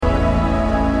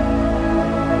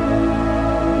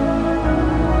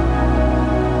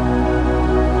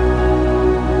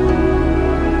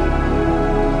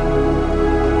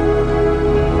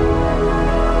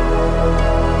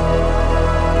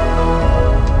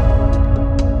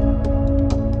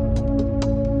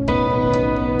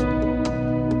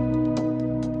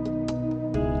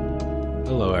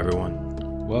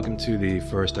to the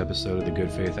first episode of the Good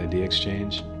Faith Idea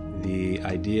Exchange. The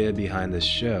idea behind this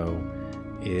show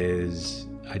is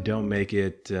I don't make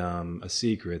it a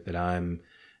secret that I'm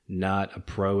not a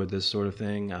pro at this sort of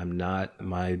thing. I'm not,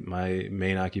 my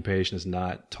main occupation is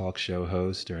not talk show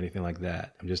host or anything like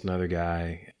that. I'm just another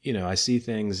guy. I see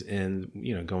things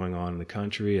going on in the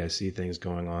country. I see things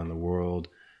going on in the world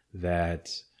that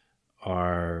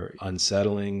are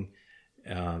unsettling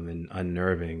and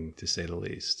unnerving, to say the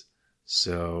least.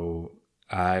 So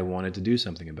I wanted to do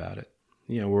something about it.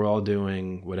 We're all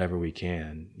doing whatever we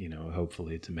can,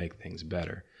 hopefully to make things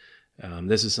better.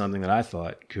 This is something that I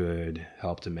thought could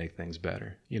help to make things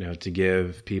better, to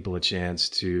give people a chance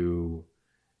to,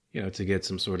 to get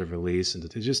some sort of release and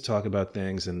to just talk about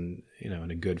things and,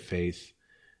 in a good faith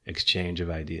exchange of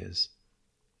ideas.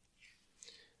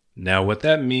 Now, what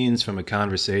that means from a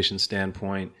conversation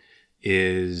standpoint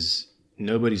is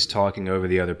nobody's talking over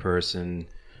the other person.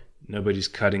 Nobody's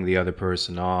cutting the other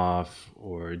person off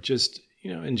or just,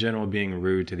 in general, being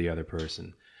rude to the other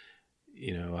person.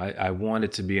 I want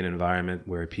it to be an environment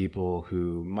where people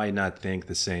who might not think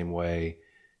the same way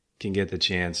can get the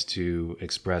chance to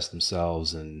express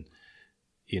themselves and,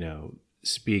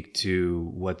 speak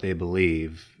to what they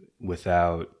believe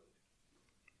without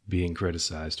being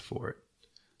criticized for it.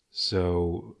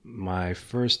 So my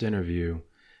first interview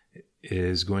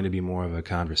is going to be more of a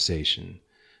conversation.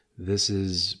 This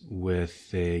is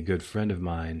with a good friend of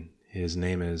mine. His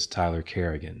name is Tyler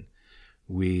Kerrigan.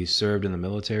 We served in the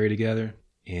military together,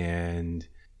 and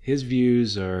his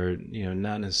views are,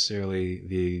 not necessarily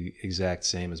the exact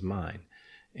same as mine.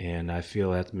 And I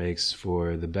feel that makes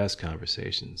for the best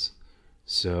conversations.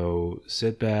 So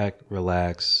sit back,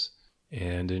 relax,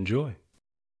 and enjoy.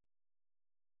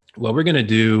 What we're going to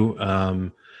do,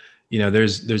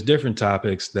 there's different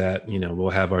topics that, we'll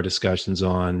have our discussions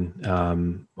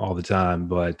on all the time.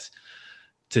 But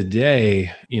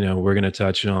today, we're going to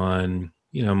touch on,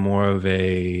 more of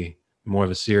a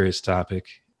serious topic.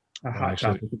 A hot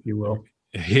topic, if you will.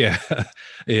 Yeah.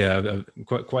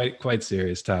 Quite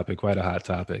serious topic, quite a hot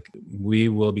topic. We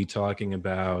will be talking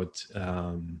about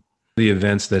the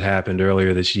events that happened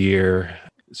earlier this year.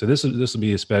 So this will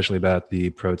be especially about the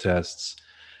protests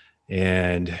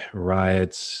and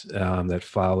riots that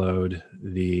followed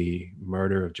the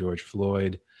murder of George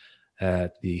Floyd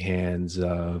at the hands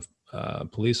of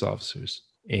police officers.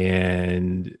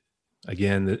 And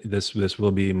again, this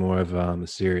will be more of a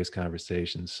serious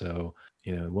conversation. So,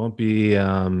 it won't be,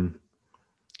 won't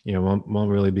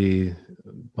really be a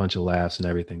bunch of laughs and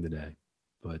everything today.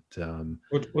 But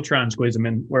we'll try and squeeze them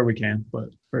in where we can, but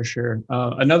for sure.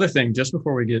 Another thing, just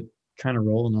before we get kind of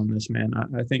rolling on this, man,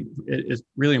 I think it's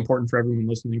really important for everyone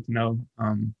listening to know,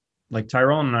 like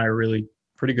Tyrone and I are really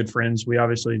pretty good friends. We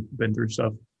obviously been through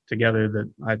stuff together that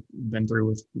I've been through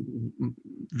with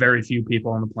very few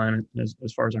people on the planet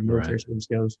as far as our military service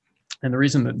goes. And the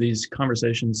reason that these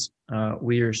conversations,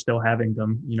 we are still having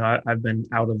them, I've been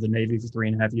out of the Navy for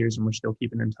 3.5 years and we're still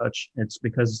keeping in touch. It's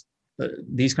because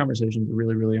these conversations are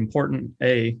really, really important,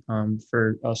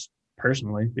 for us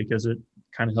personally, because it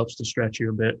kind of helps to stretch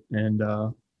you a bit and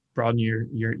broaden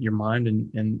your mind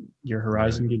and your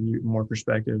horizon, give you more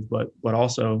perspective. But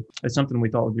also, it's something we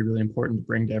thought would be really important to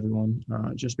bring to everyone,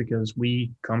 just because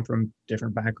we come from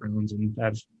different backgrounds and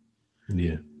have,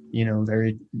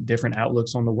 very different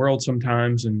outlooks on the world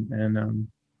sometimes. And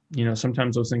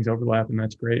sometimes those things overlap and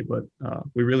that's great. But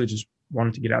we really just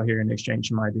wanted to get out here and exchange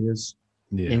some ideas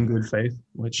in good faith,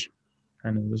 which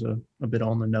kind of was a bit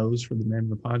on the nose for the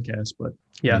name of the podcast. But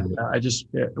we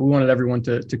wanted everyone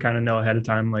to kind of know ahead of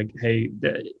time, like, hey,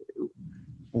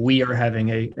 we are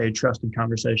having a trusted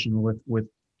conversation with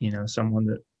someone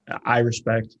that I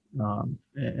respect,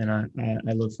 and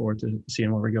I look forward to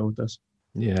seeing where we go with this.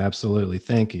 Yeah, absolutely.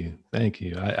 Thank you.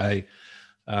 I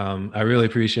really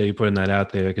appreciate you putting that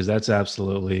out there, because that's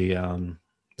absolutely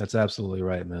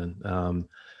right, man.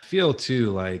 I feel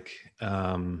too like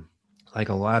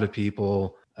a lot of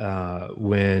people,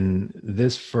 when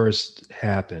this first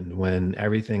happened, when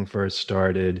everything first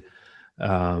started,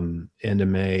 end of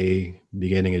May,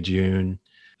 beginning of June,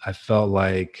 I felt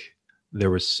like there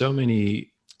were so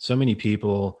many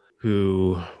people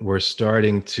who were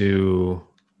starting to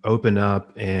open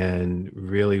up and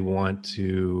really want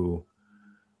to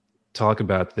talk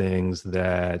about things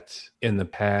that in the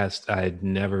past I'd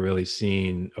never really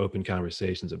seen open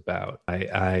conversations about.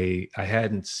 I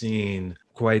hadn't seen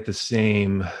quite the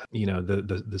same,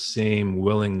 the same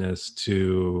willingness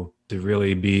to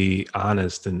really be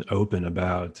honest and open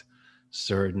about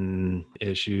certain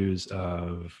issues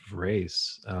of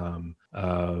race in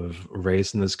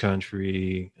this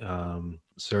country,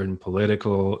 certain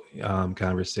political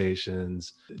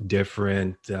conversations,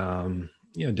 different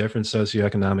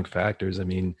socioeconomic factors. I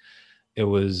mean, it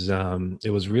was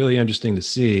really interesting to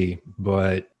see,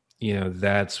 but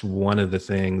that's one of the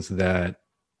things that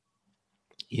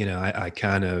I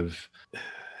kind of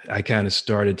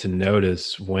started to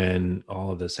notice when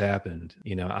all of this happened.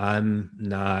 I'm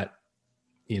not,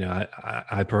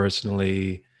 I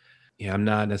personally, I'm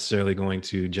not necessarily going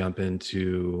to jump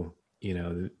into,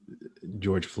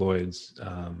 George Floyd's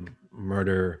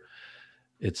murder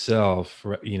itself,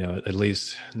 at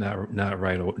least not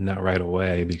right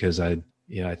away, because I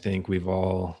think we've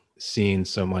all seen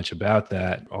so much about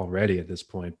that already at this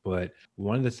point. But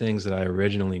one of the things that I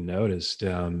originally noticed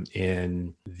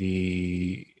in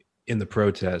the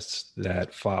protests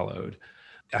that followed,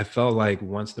 I felt like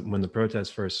when the protests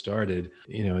first started,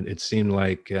 it seemed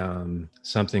like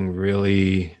something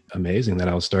really amazing that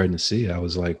I was starting to see. I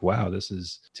was like, wow, this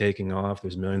is taking off.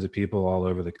 There's millions of people all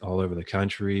over the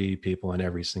country, people in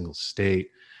every single state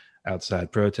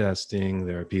outside protesting.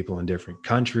 There are people in different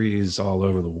countries all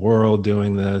over the world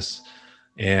doing this.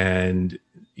 And,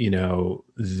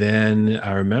 then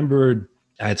I remembered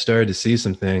I had started to see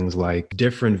some things like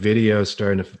different videos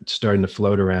starting to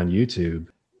float around YouTube,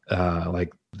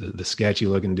 like the sketchy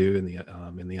looking dude in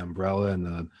the umbrella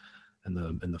and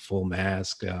the full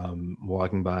mask,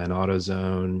 walking by an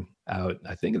AutoZone out.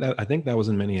 I think that was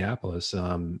in Minneapolis,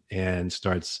 and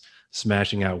starts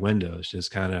smashing out windows just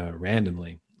kind of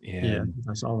randomly. And Yeah,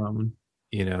 I saw that one.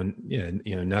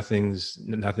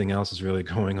 Nothing else is really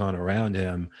going on around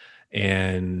him.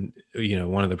 And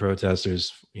one of the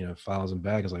protesters follows him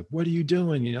back, is like, what are you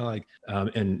doing,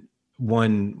 and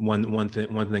one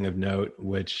thing of note,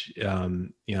 which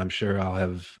I'm sure I'll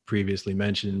have previously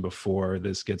mentioned before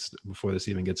this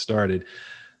even gets started.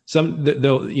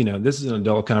 This is an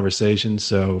adult conversation,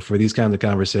 so for these kinds of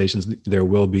conversations there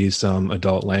will be some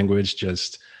adult language.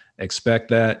 Just expect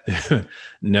that.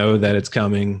 Know that it's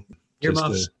coming.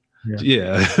 Earmuffs.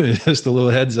 Just a little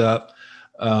heads up.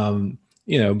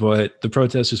 But the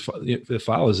protester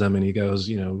follows them, and he goes,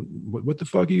 what the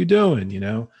fuck are you doing?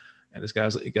 And this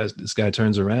guy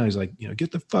turns around. He's like,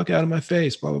 get the fuck out of my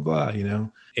face, blah, blah, blah,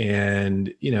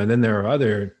 and, then there are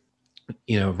other,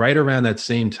 right around that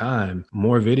same time,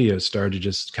 more videos started to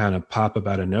just kind of pop up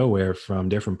out of nowhere from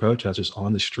different protesters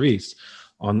on the streets,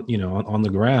 on the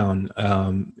ground,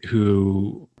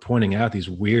 who pointing out these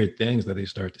weird things that they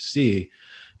start to see,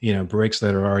 bricks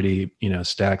that are already,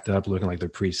 stacked up looking like they're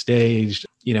pre-staged,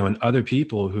 and other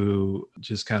people who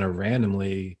just kind of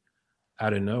randomly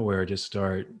out of nowhere just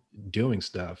start doing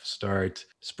stuff, start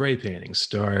spray painting,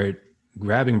 start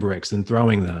grabbing bricks and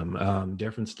throwing them,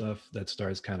 different stuff that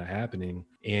starts kind of happening.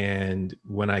 And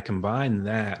when I combine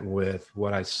that with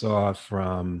what I saw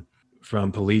from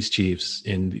police chiefs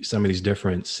in some of these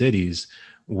different cities,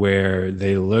 where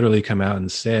they literally come out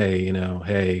and say,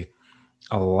 hey,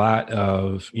 a lot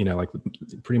of, like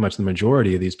pretty much the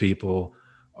majority of these people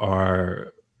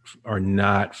are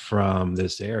not from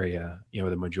this area.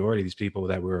 The majority of these people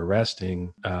that we're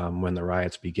arresting when the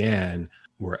riots began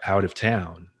were out of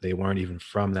town. They weren't even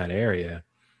from that area.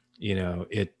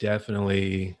 It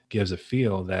definitely gives a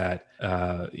feel that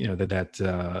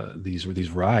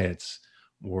these riots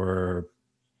were,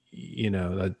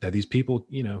 that these people,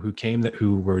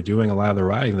 who were doing a lot of the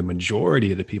rioting, the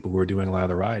majority of the people who were doing a lot of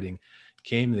the rioting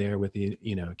came there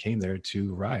came there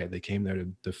to riot. They came there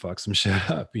to fuck some shit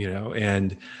up,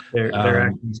 and their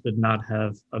actions did not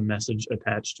have a message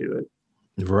attached to it.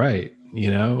 Right.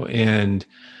 And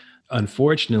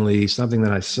unfortunately, something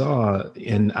that I saw,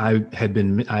 and I had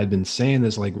been saying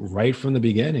this like right from the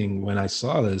beginning when I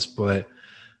saw this, but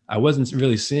I wasn't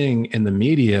really seeing in the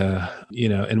media,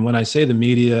 and when I say the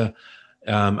media,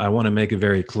 I want to make it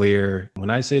very clear. When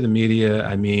I say the media,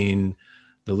 I mean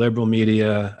the liberal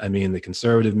media, I mean the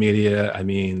conservative media, I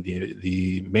mean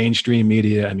the mainstream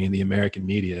media, I mean the American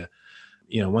media.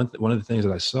 One of the things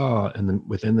that I saw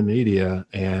within the media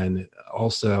and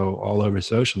also all over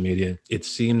social media, it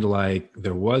seemed like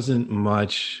there wasn't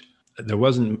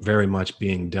very much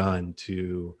being done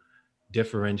to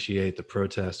differentiate the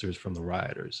protesters from the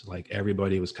rioters. Like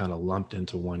everybody was kind of lumped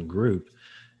into one group.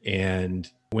 And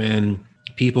when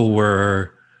we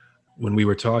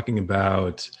were talking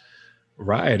about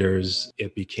rioters,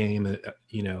 it became,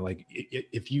 like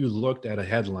if you looked at a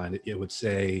headline, it would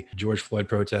say George Floyd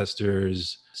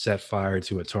protesters set fire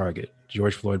to a Target.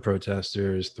 George Floyd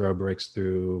protesters throw bricks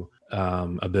through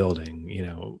a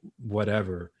building,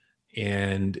 whatever.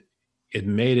 And it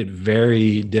made it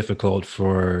very difficult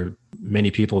for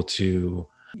many people to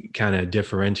kind of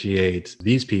differentiate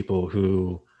these people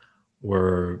who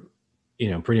were,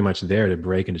 pretty much there to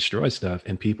break and destroy stuff,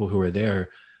 and people who are there,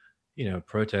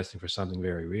 protesting for something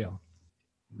very real.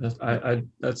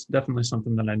 That's definitely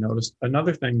something that I noticed.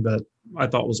 Another thing that I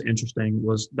thought was interesting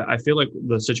was that I feel like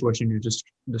the situation you just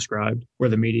described, where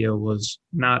the media was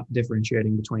not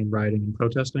differentiating between rioting and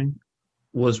protesting,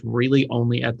 was really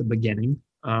only at the beginning,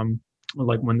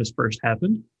 like when this first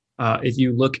happened. If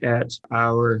you look at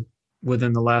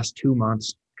within the last 2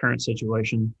 months current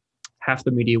situation, half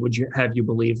the media would have you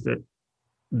believe that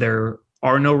there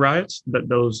are no riots, that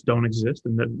those don't exist,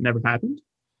 and that never happened.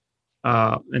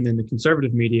 And then the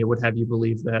conservative media would have you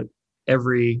believe that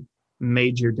every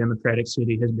major Democratic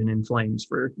city has been in flames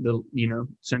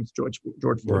since George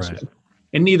Floyd's death.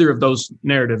 And neither of those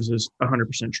narratives is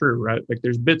 100% true, right? Like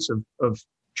there's bits of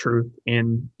truth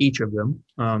in each of them.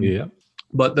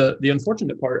 But the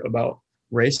unfortunate part about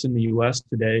race in the U.S.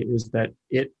 today is that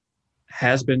it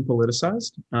has been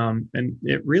politicized, and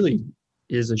it really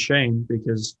is a shame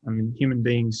because human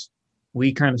beings,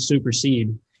 we kind of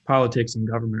supersede politics and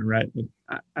government, right?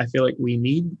 I feel like we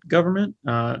need government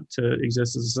to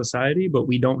exist as a society, but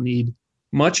we don't need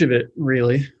much of it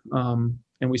really, and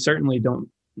we certainly don't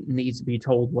need to be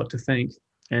told what to think.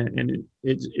 And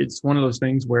it's one of those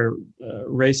things where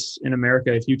race in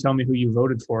America, if you tell me who you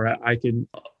voted for, I can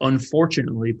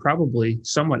unfortunately probably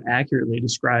somewhat accurately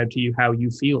describe to you how you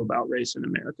feel about race in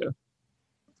America.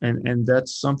 And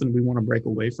that's something we want to break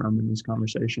away from in this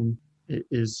conversation. It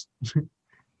is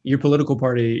your political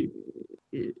party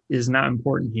is not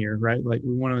important here, right? Like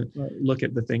we want to look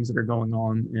at the things that are going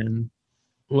on.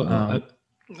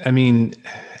 And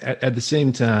at the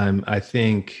same time, I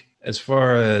think as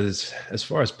far as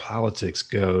politics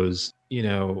goes,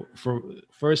 for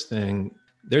first thing,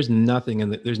 there's nothing in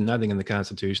the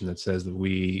Constitution that says that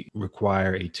we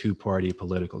require a two-party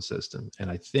political system.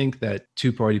 And I think that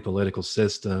two-party political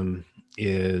system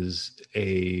is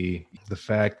the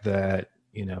fact that,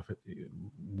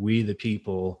 we the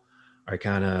people are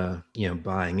kind of,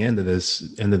 buying into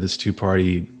this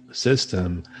two-party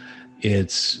system.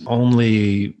 It's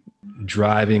only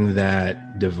driving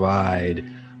that divide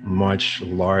much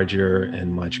larger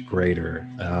and much greater.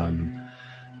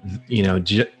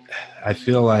 I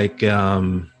feel like,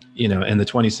 in the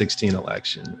 2016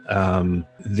 election,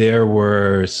 there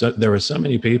were so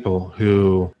many people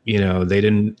who, they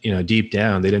didn't, deep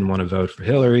down, they didn't want to vote for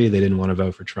Hillary. They didn't want to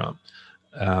vote for Trump.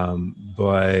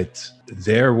 But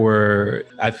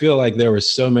I feel like there were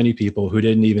so many people who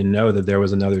didn't even know that there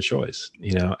was another choice,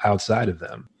 outside of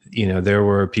them. There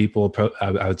were people,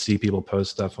 I would see people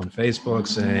post stuff on Facebook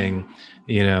saying,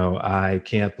 I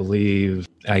can't believe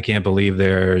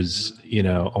there's,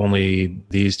 only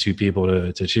these two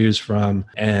people to choose from.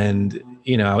 And,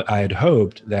 I had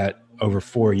hoped that over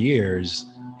 4 years,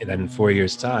 that in 4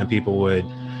 years' time, people would,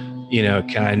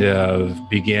 kind of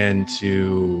begin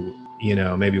to,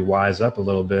 maybe wise up a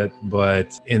little bit.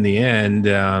 But in the end,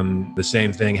 the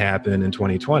same thing happened in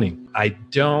 2020. I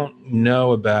don't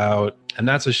know I'm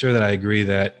not so sure that I agree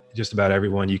that just about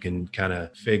everyone you can kind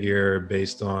of figure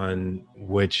based on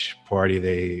which party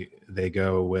they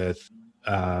go with,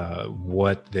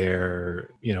 what their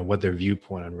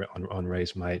viewpoint on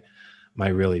race might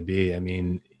really be. I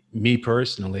mean, me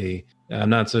personally, I'm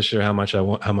not so sure how much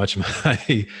of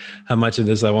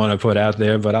this I want to put out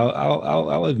there, but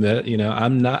I'll admit,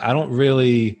 I'm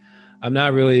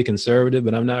not really a conservative,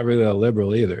 but I'm not really a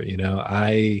liberal either.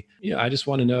 I just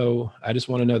want to know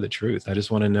the truth. I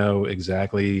just want to know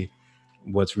exactly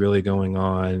what's really going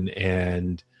on.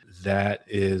 And that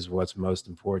is what's most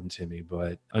important to me.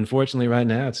 But unfortunately right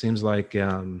now, it seems like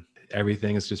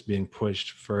everything is just being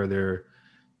pushed further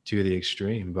to the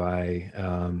extreme by,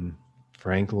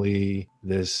 frankly,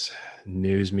 this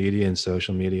news media and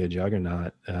social media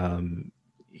juggernaut, and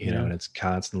it's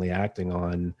constantly acting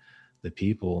on the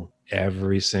people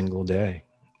every single day.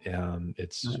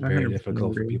 It's very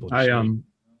difficult for people to see.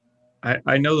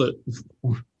 I know that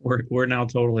we're now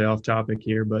totally off topic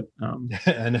here, but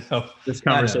I know this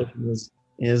conversation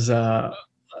is a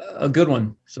good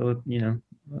one. So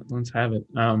let's have it.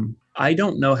 I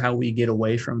don't know how we get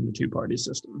away from the two-party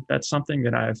system. That's something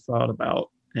that I've thought about,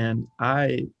 and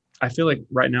I feel like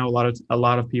right now a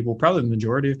lot of people, probably the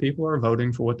majority of people, are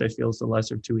voting for what they feel is the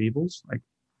lesser of two evils. Like,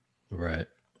 right.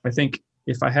 I think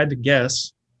if I had to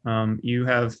guess, you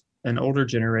have an older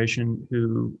generation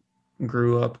who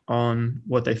grew up on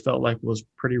what they felt like was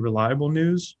pretty reliable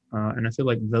news. And I feel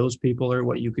like those people are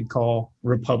what you could call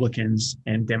Republicans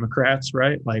and Democrats,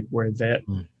 right? Like where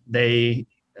they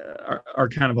are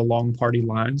kind of along party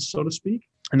lines, so to speak.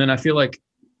 And then I feel like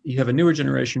you have a newer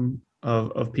generation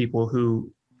of people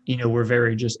who, were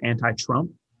very just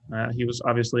anti-Trump. He was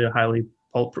obviously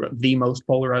the most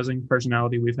polarizing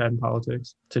personality we've had in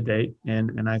politics to date,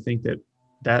 and I think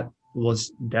that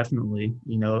was definitely,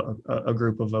 a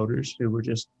group of voters who were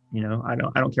just, I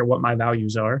don't care what my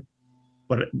values are,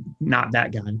 but not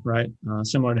that guy, right?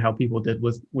 Similar to how people did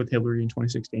with Hillary in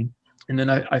 2016. And then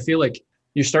I feel like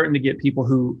you're starting to get people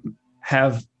who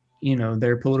have,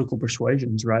 their political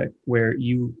persuasions, right? Where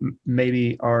you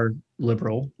maybe are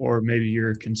liberal or maybe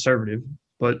you're conservative,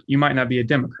 but you might not be a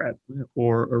Democrat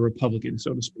or a Republican,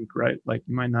 so to speak, right? Like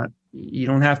you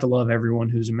don't have to love everyone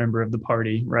who's a member of the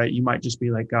party, right? You might just be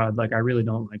like, God, like I really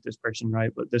don't like this person,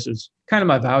 right? But this is kind of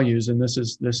my values, and this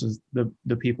is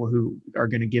the people who are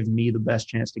going to give me the best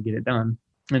chance to get it done.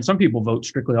 And some people vote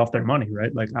strictly off their money,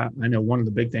 right? Like I know one of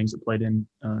the big things that played in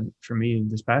for me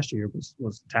this past year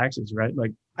was taxes, right?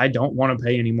 Like I don't want to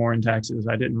pay any more in taxes.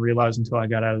 I didn't realize until I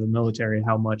got out of the military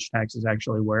how much taxes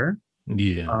actually were.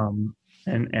 Yeah.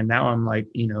 And now I'm like,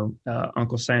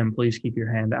 Uncle Sam, please keep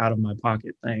your hand out of my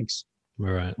pocket. Thanks.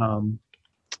 Right.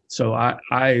 So I,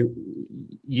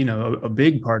 a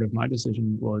big part of my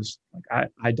decision was like,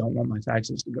 I don't want my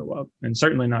taxes to go up, and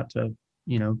certainly not to,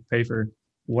 pay for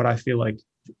what I feel like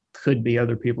could be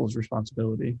other people's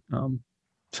responsibility.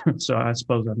 So I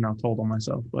suppose I've now told on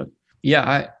myself, but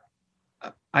yeah,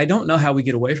 I don't know how we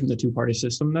get away from the two-party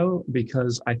system though,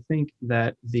 because I think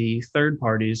that the third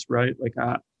parties, right? Like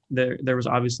there was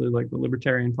obviously like the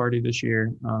Libertarian Party this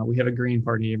year. We have a Green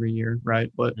Party every year,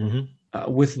 right? But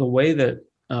with the way that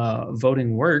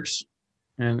voting works,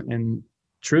 and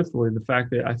truthfully, the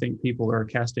fact that I think people are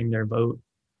casting their vote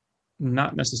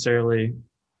not necessarily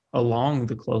along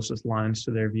the closest lines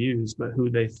to their views, but who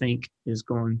they think is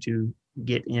going to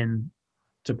get in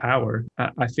to power.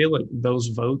 I feel like those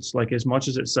votes, like as much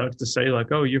as it sucks to say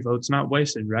like, oh, your vote's not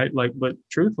wasted, right? Like, but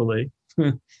truthfully,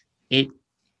 it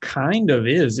kind of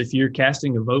is if you're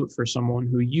casting a vote for someone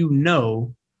who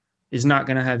is not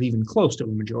going to have even close to a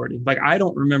majority. Like I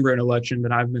don't remember an election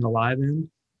that I've been alive in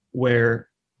where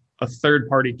a third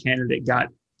party candidate got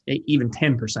even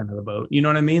 10% of the vote. You know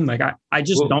what I mean? Like I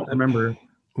just don't remember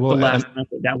the last time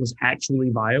that was actually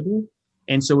viable.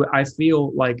 And so I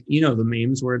feel like, the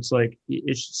memes where it's like,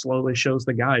 it slowly shows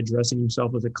the guy dressing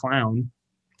himself as a clown.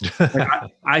 Like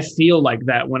I feel like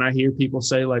that when I hear people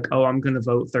say like, oh, I'm going to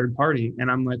vote third party. And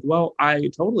I'm like, well, I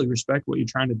totally respect what you're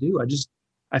trying to do.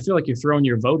 I feel like you're throwing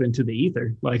your vote into the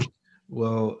ether. Like,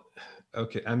 well,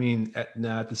 okay. I mean,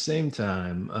 now at the same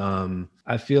time,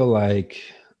 I feel like,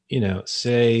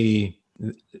 say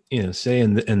in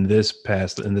this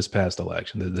past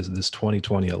election, this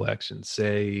 2020 election,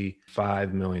 say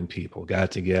 5 million people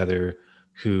got together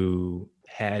who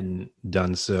hadn't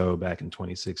done so back in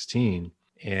 2016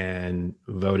 and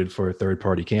voted for a third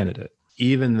party candidate.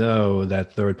 Even though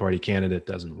that third party candidate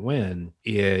doesn't win,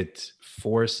 it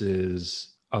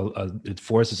forces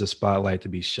a spotlight to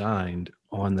be shined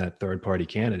on that third party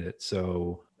candidate.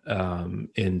 So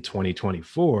in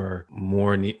 2024,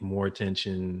 more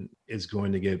attention is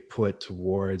going to get put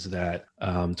towards that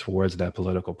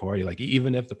political party. Like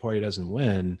even if the party doesn't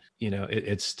win,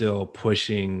 it's still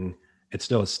pushing. It's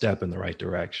still a step in the right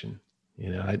direction.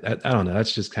 I don't know.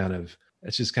 That's just kind of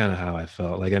how I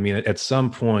felt. Like, I mean, at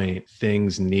some point,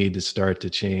 things need to start to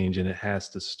change, and it has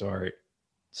to start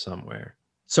somewhere.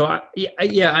 So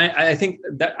I think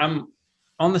that I'm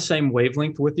on the same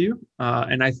wavelength with you.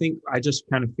 And I think I just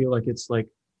kind of feel like it's like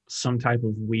some type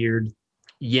of weird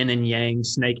yin and yang,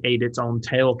 snake ate its own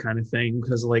tail kind of thing.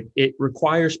 Because like it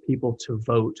requires people to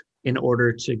vote in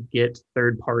order to get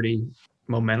third party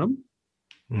momentum.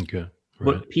 Okay. Right.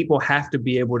 But people have to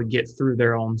be able to get through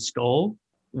their own skull.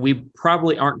 We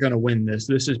probably aren't going to win this.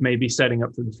 This is maybe setting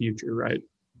up for the future, right?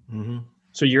 Mm-hmm.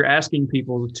 So you're asking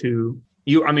people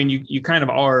you kind of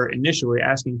are initially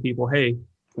asking people, hey,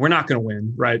 we're not going to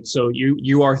win, right? So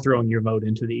you are throwing your vote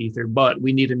into the ether, but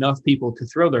we need enough people to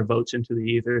throw their votes into the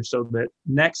ether so that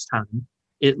next time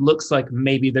it looks like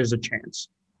maybe there's a chance.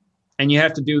 And you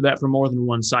have to do that for more than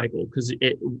one cycle because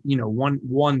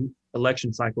one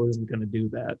election cycle isn't going to do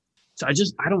that. So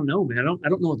I don't know, man. I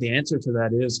don't know what the answer to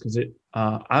that is because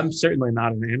I'm certainly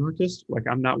not an anarchist. Like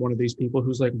I'm not one of these people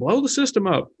who's like, blow the system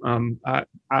up. I'm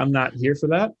not here for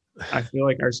that. I feel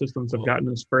like our systems have gotten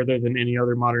us further than any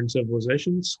other modern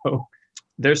civilization. So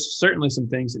there's certainly some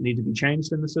things that need to be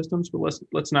changed in the systems, but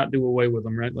let's not do away with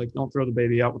them, right? Like don't throw the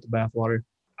baby out with the bathwater.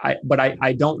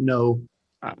 I don't know.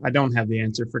 I don't have the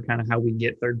answer for kind of how we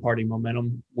get third party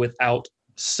momentum without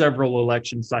several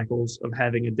election cycles of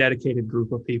having a dedicated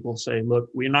group of people say, look,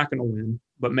 we're not going to win,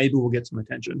 but maybe we'll get some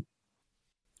attention.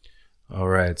 All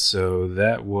right. So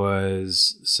that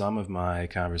was some of my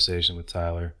conversation with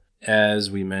Tyler. as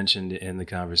we mentioned in the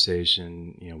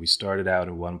conversation, we started out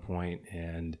at one point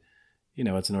and,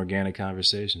 it's an organic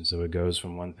conversation. So it goes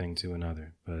from one thing to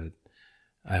another. But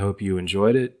I hope you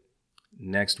enjoyed it.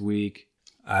 Next week,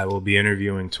 I will be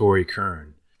interviewing Tori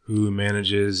Kern, who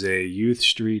manages a Youth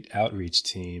Street outreach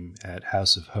team at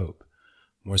House of Hope.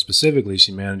 More specifically,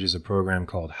 she manages a program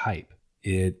called HYPE.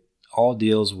 It all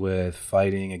deals with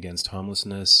fighting against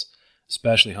homelessness,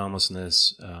 especially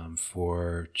homelessness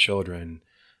for children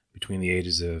between the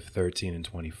ages of 13 and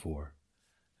 24.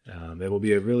 It will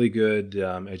be a really good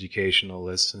educational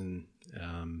listen.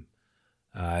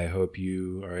 I hope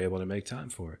you are able to make time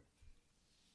for it.